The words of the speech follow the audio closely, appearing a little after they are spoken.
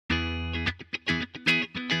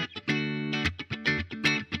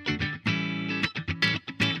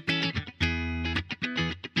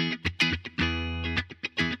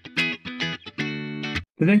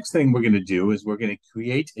The next thing we're going to do is we're going to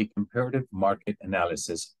create a comparative market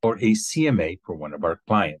analysis or a CMA for one of our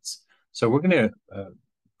clients. So we're going to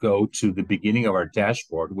go to the beginning of our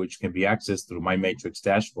dashboard, which can be accessed through my Matrix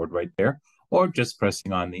dashboard right there, or just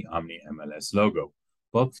pressing on the Omni MLS logo.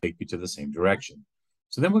 Both take you to the same direction.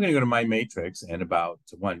 So then we're going to go to my Matrix, and about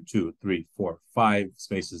 1, 2, 3, 4, 5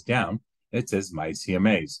 spaces down, it says My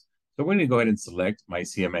CMAs. So we're going to go ahead and select My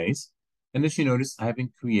CMAs. And as you notice, I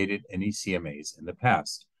haven't created any CMAs in the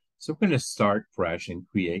past. So we're going to start fresh and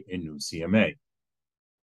create a new CMA.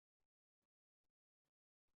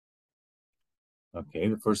 Okay,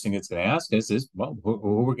 the first thing it's going to ask us is, well,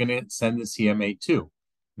 who we're going to send the CMA to.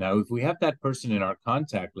 Now, if we have that person in our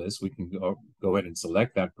contact list, we can go ahead and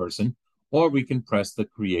select that person, or we can press the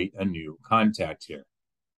Create a New Contact here.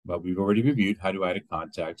 But we've already reviewed how to add a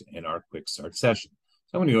contact in our quick start session.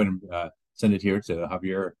 So I'm going to go ahead and send it here to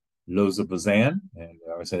Javier Loza Bazan, and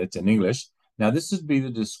I said it's in English. Now, this would be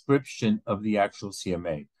the description of the actual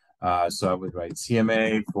CMA. So I would write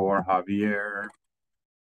CMA for Javier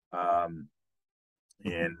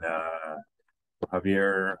in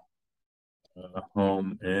Javier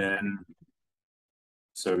home in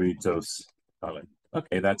Cerritos, Colin.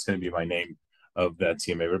 Okay, that's going to be my name of that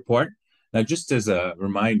CMA report. Now, just as a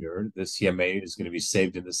reminder, the CMA is going to be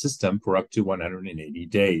saved in the system for up to 180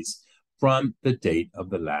 days from the date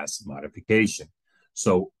of the last modification.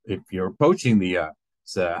 So if you're approaching the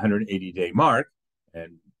 180-day mark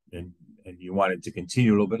and you want it to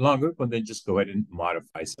continue a little bit longer, well, then just go ahead and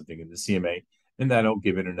modify something in the CMA, and that'll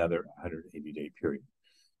give it another 180-day period.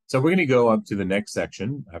 So we're going to go up to the next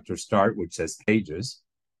section after start, which says pages.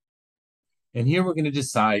 And here we're going to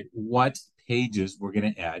decide what pages we're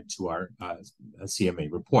going to add to our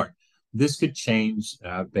CMA report. This could change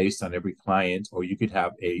based on every client, or you could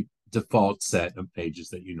have a default set of pages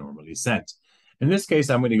that you normally send. In this case,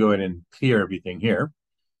 I'm going to go ahead and clear everything here.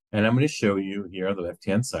 And I'm going to show you here on the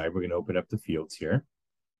left-hand side, we're going to open up the fields here.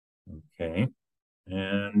 Okay.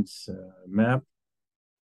 And map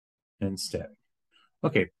and static.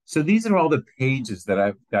 Okay, so these are all the pages that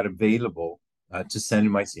I've got available to send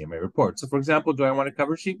in my CMA report. So for example, do I want a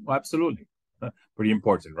cover sheet? Well, absolutely. Pretty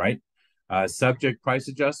important, right? Subject price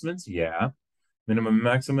adjustments? Yeah. Minimum and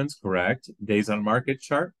maximums? Correct. Days on market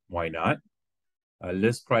chart? Why not?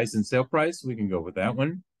 List price and sale price? We can go with that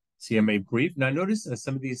one. CMA brief. Now notice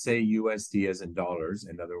some of these say USD as in dollars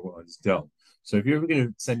and other ones don't. So if you're ever going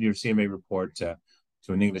to send your CMA report to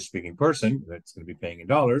an English-speaking person that's going to be paying in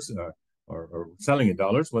dollars or selling in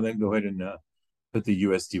dollars, well, then go ahead and put the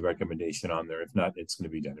USD recommendation on there. If not, it's going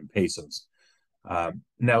to be done in pesos.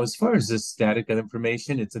 Now, as far as this static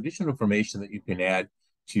information, it's additional information that you can add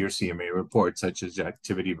to your CMA report, such as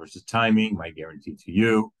activity versus timing, my guarantee to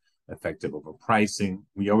you, effective over pricing.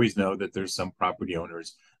 We always know that there's some property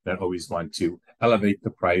owners that always want to elevate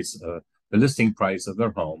the price, the listing price of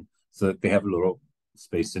their home so that they have a little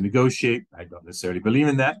space to negotiate. I don't necessarily believe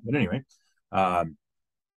in that, but anyway.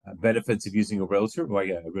 Benefits of using a realtor. Well,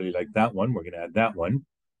 yeah, I really like that one. We're going to add that one.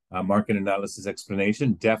 Market analysis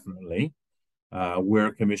explanation, definitely.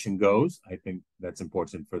 Where commission goes, I think that's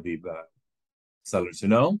important for the seller to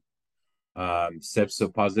know. Steps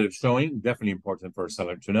of positive showing, definitely important for a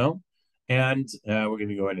seller to know. And we're going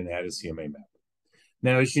to go ahead and add a CMA map.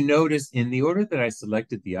 Now, as you notice, in the order that I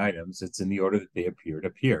selected the items, it's in the order that they appeared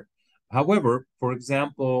up here. However, for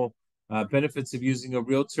example, benefits of using a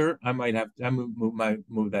realtor, I might have to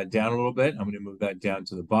move that down a little bit. I'm going to move that down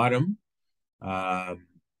to the bottom.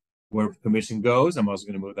 Where commission goes, I'm also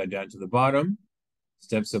going to move that down to the bottom.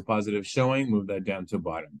 Steps of positive showing, move that down to the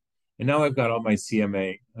bottom. And now I've got all my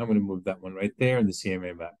CMA. I'm going to move that one right there and the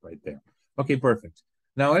CMA map right there. Okay, perfect.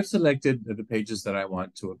 Now I've selected the pages that I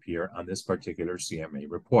want to appear on this particular CMA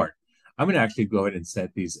report. I'm going to actually go ahead and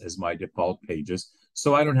set these as my default pages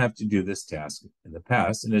so I don't have to do this task in the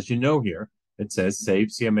past. And as you know here, it says Save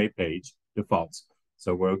CMA Page Defaults.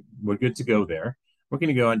 So we're good to go there. We're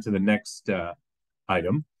going to go on to the next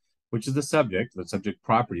item, which is the subject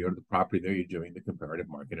property, or the property that you're doing the comparative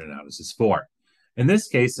market analysis for. In this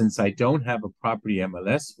case, since I don't have a property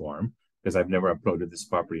MLS form, because I've never uploaded this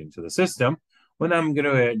property into the system, when I'm going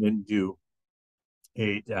to go ahead and do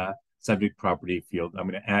a subject property field, I'm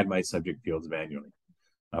going to add my subject fields manually.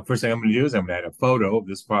 First thing I'm going to do is I'm going to add a photo of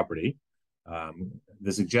this property.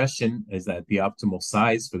 The suggestion is that the optimal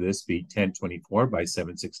size for this be 1024 by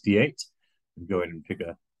 768. Go ahead and pick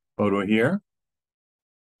a photo here.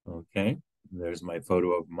 Okay, there's my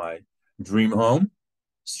photo of my dream home.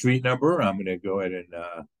 Street number, I'm going to go ahead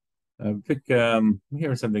and pick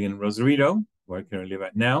here something in Rosarito, where I currently live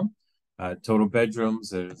at now. Total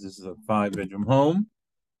bedrooms, this is a 5-bedroom home.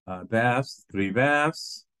 Baths, 3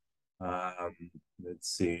 baths. let's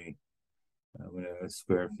see. I'm gonna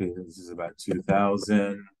square feet. This is about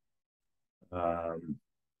 2,000.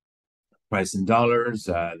 Price in dollars.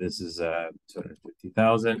 This is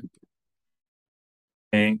 250,000.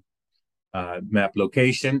 Okay. Map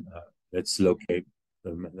location. Let's locate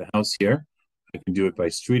the house here. I can do it by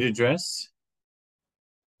street address.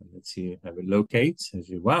 Let's see, have it locate.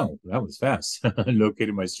 Wow, that was fast.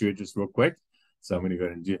 Located my street address real quick. So I'm going to go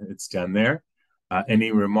ahead and do it's down there.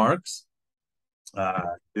 Any remarks?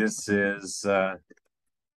 This is a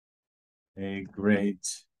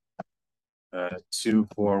great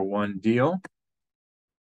 2-for-1 deal,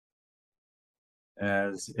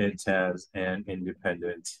 as it has an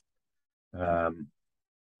independent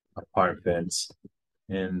apartment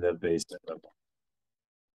in the basement level.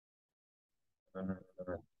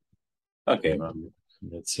 Okay,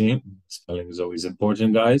 let's see. Spelling is always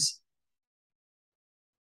important, guys.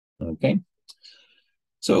 Okay.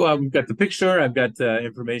 So we've got the picture. I've got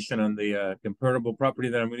information on the comparable property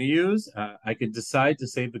that I'm going to use. I could decide to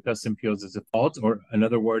save the custom fields as default, or in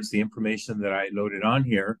other words, the information that I loaded on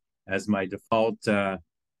here as my default. Yeah,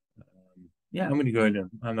 I'm going to go ahead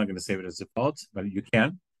and I'm not going to save it as default, but you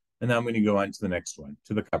can. And now I'm going to go on to the next one,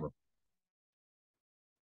 to the cover.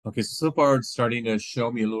 Okay, so far it's starting to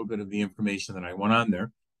show me a little bit of the information that I want on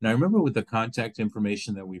there. Now, remember with the contact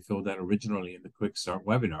information that we filled out originally in the Quick Start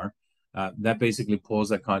webinar, that basically pulls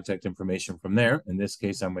that contact information from there. In this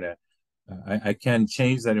case, I'm going to, I can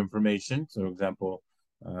change that information. So, for example,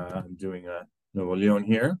 I'm doing a Nuevo Leon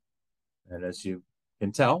here. And as you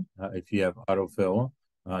can tell, if you have autofill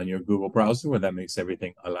on your Google browser, well, that makes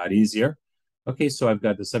everything a lot easier. Okay, so I've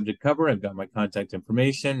got the subject cover. I've got my contact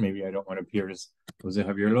information. Maybe I don't want to appear as Jose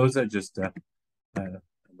Javier Loza. Just I'm going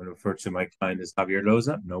to refer to my client as Javier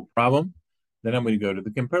Loza. No problem. Then I'm going to go to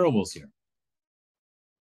the comparables here.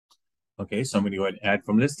 Okay, so I'm going to go ahead and add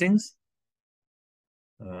from listings.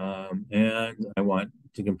 And I want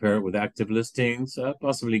to compare it with active listings,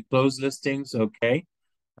 possibly closed listings. Okay.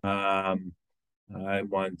 I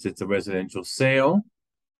want it's a residential sale.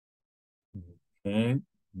 Okay.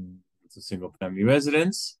 It's a single family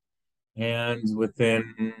residence. And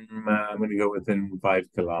within, I'm going to go within 5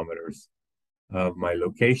 kilometers of my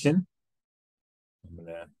location. I'm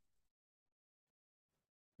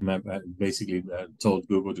going to basically told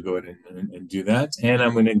Google to go ahead and do that. And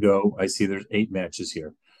I'm going to go, I see there's 8 matches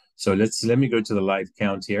here. So let me go to the live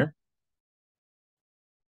count here.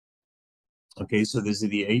 Okay, so these are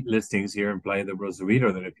the 8 listings here in Playa de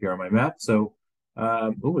Rosarito that appear on my map. So,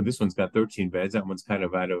 oh, this one's got 13 beds. That one's kind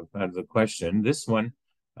of out of the question. This one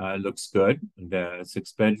looks good. The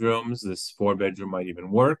 6 bedrooms. This 4-bedroom might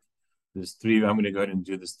even work. There's 3. I'm going to go ahead and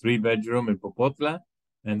do this 3-bedroom in Popotla,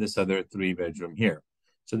 and this other 3-bedroom here.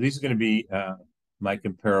 So these are going to be my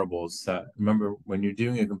comparables. Remember, when you're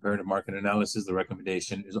doing a comparative market analysis, the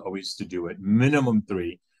recommendation is always to do it minimum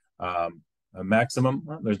 3. A maximum,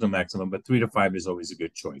 well, there's no maximum, but 3 to 5 is always a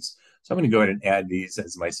good choice. So I'm going to go ahead and add these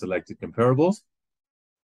as my selected comparables.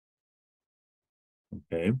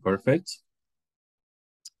 Okay, perfect.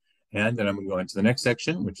 And then I'm going to go into the next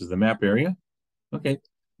section, which is the map area. Okay,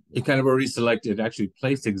 it kind of already selected, actually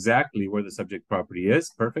placed exactly where the subject property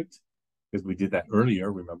is. Perfect, because we did that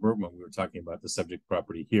earlier, remember, when we were talking about the subject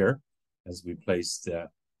property here. As we placed,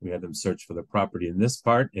 we had them search for the property in this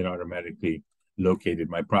part, it automatically located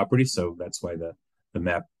my property. So that's why the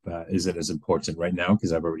map isn't as important right now,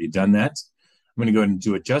 because I've already done that. I'm going to go ahead and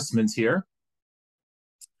do adjustments here.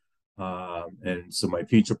 And so my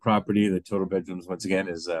feature property, the total bedrooms, once again,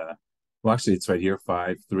 is, well, actually, it's right here,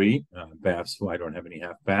 5-3 baths. Well, I don't have any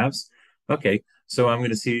half baths. Okay, so I'm going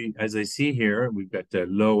to see, as I see here, we've got the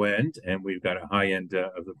low end and we've got a high end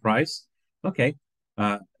of the price. Okay,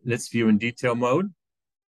 let's view in detail mode.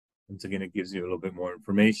 Once again, it gives you a little bit more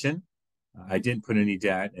information. I didn't put any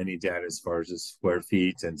data as far as the square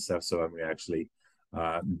feet and stuff, so I'm going to actually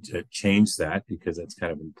change that because that's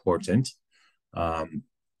kind of important.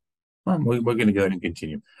 Well, we're going to go ahead and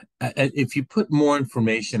continue. If you put more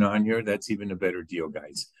information on here, that's even a better deal,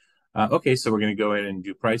 guys. Okay, so we're going to go ahead and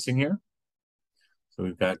do pricing here. So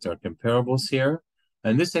we've got our comparables here.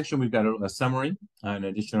 In this section, we've got a summary and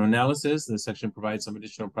additional analysis. This section provides some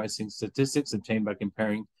additional pricing statistics obtained by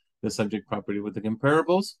comparing the subject property with the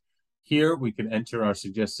comparables. Here, we can enter our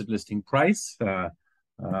suggested listing price.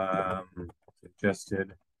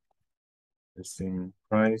 Suggested listing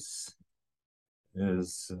price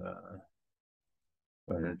is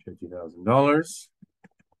 $550,000.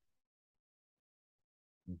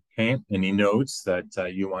 Okay, any notes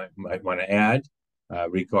that you might want to add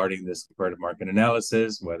regarding this comparative market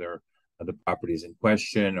analysis, whether the property is in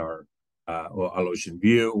question or All Ocean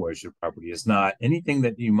View, whereas your property is not, anything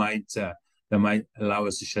that you might that might allow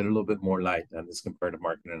us to shed a little bit more light on this comparative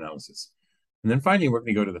market analysis. And then finally, we're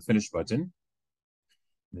going to go to the Finish button.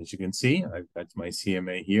 And as you can see, I've got my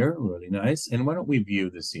CMA here, really nice. And why don't we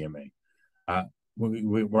view the CMA?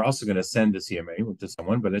 We're also going to send the CMA to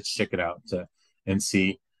someone, but let's check it out and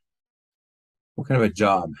see what kind of a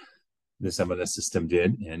job this MLS system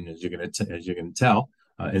did. And as you're going to tell,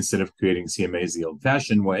 instead of creating CMAs the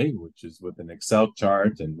old-fashioned way, which is with an Excel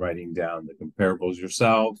chart and writing down the comparables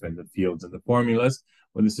yourself and the fields and the formulas,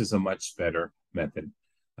 well, this is a much better method.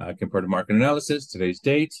 Comparative market analysis, today's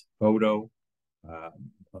date, photo,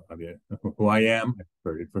 who I am, I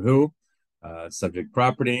converted for who, subject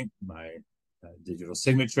property, my digital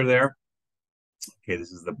signature there. Okay,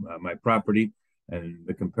 this is my property and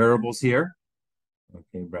the comparables here.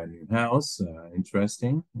 Okay, brand new house,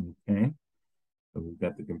 interesting. Okay, so we've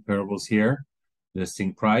got the comparables here.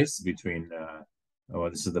 Listing price between,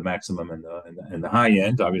 this is the maximum and the high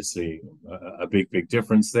end. Obviously, a big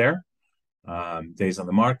difference there. Days on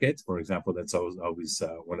the market, for example, that's always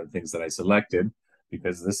one of the things that I selected,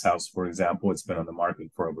 because this house, for example, it's been on the market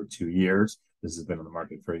for over 2 years. This has been on the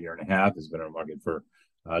market for 1.5 years. It's been on the market for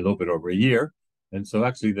a little bit over a year. And so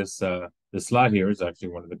actually this slot here is actually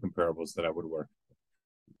one of the comparables that I would work.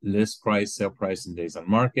 List price, sale price, and days on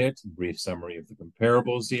market. Brief summary of the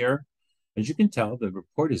comparables here. As you can tell, the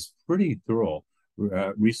report is pretty thorough.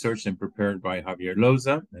 Researched and prepared by Javier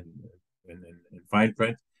Loza and fine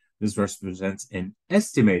print. This represents an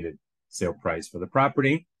estimated sale price for the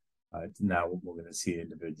property. Now we're going to see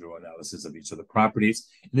individual analysis of each of the properties.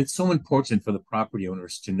 And it's so important for the property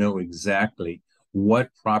owners to know exactly what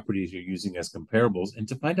properties you're using as comparables and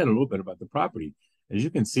to find out a little bit about the property. As you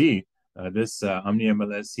can see, this Omni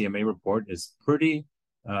MLS CMA report is pretty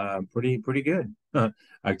good.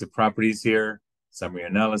 Active properties here, summary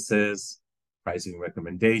analysis, pricing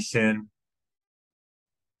recommendation.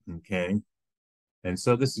 Okay. And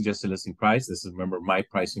so this is just a listing price. This is, remember, my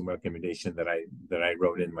pricing recommendation that I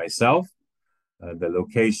wrote in myself. The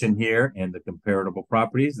location here and the comparable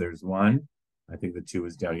properties. There's one. I think the 2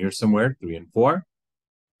 is down here somewhere, 3 and 4.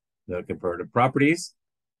 The comparative properties,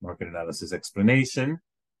 market analysis explanation,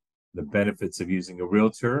 the benefits of using a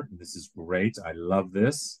realtor. This is great. I love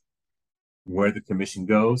this. Where the commission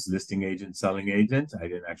goes, listing agent, selling agent. I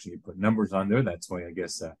didn't actually put numbers on there. That's why I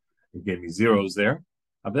guess it gave me zeros there.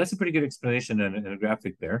 But that's a pretty good explanation and a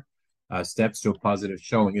graphic there. Steps to a positive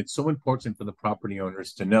showing. It's so important for the property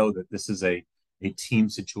owners to know that this is a team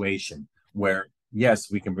situation where,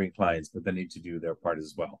 yes, we can bring clients, but they need to do their part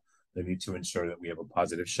as well. They need to ensure that we have a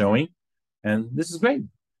positive showing. And this is great.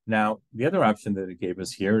 Now, the other option that it gave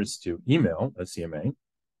us here is to email a CMA.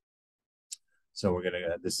 So we're going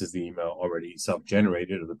to, this is the email already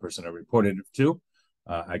self-generated of the person I reported it to.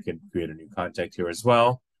 I can create a new contact here as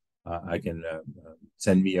well. I can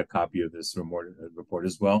send me a copy of this report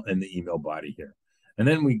as well in the email body here. And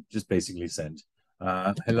then we just basically send,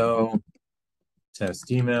 hello,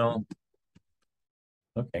 test email.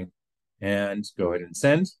 Okay. And go ahead and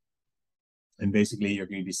send. And basically, you're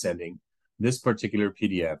going to be sending this particular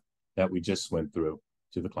PDF that we just went through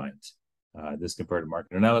to the client. This comparative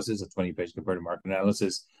market analysis, a 20-page comparative market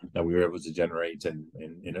analysis that we were able to generate in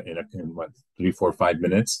what, 3, 4, 5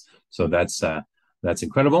 minutes. So that's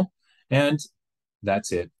incredible. And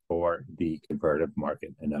that's it for the comparative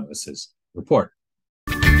market analysis report.